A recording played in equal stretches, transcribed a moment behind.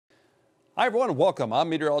Hi everyone, welcome. I'm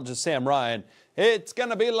meteorologist Sam Ryan. It's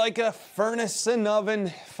going to be like a furnace and oven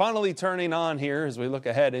finally turning on here as we look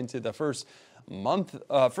ahead into the first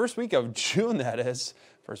week of June, that is.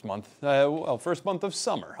 First month of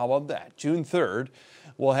summer. How about that? June 3rd.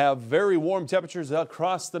 We'll have very warm temperatures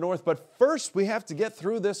across the north, but first we have to get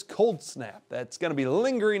through this cold snap that's going to be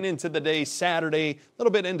lingering into the day Saturday, a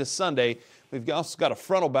little bit into Sunday. We've also got a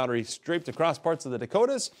frontal boundary draped across parts of the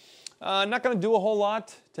Dakotas. Not going to do a whole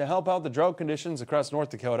lot to help out the drought conditions across North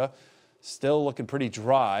Dakota. Still looking pretty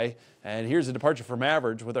dry. And here's a departure from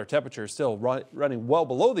average with our temperatures still running well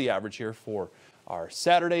below the average here for our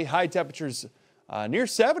Saturday. High temperatures near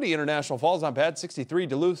 70 International Falls on pad, 63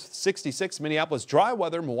 Duluth, 66 Minneapolis. Dry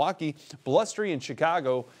weather, Milwaukee, blustery in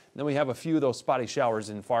Chicago. And then we have a few of those spotty showers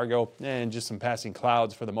in Fargo and just some passing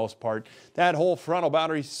clouds for the most part. That whole frontal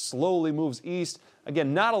boundary slowly moves east.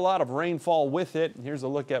 Again, not a lot of rainfall with it. Here's a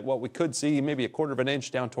look at what we could see, maybe a quarter of an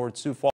inch down towards Sioux Falls.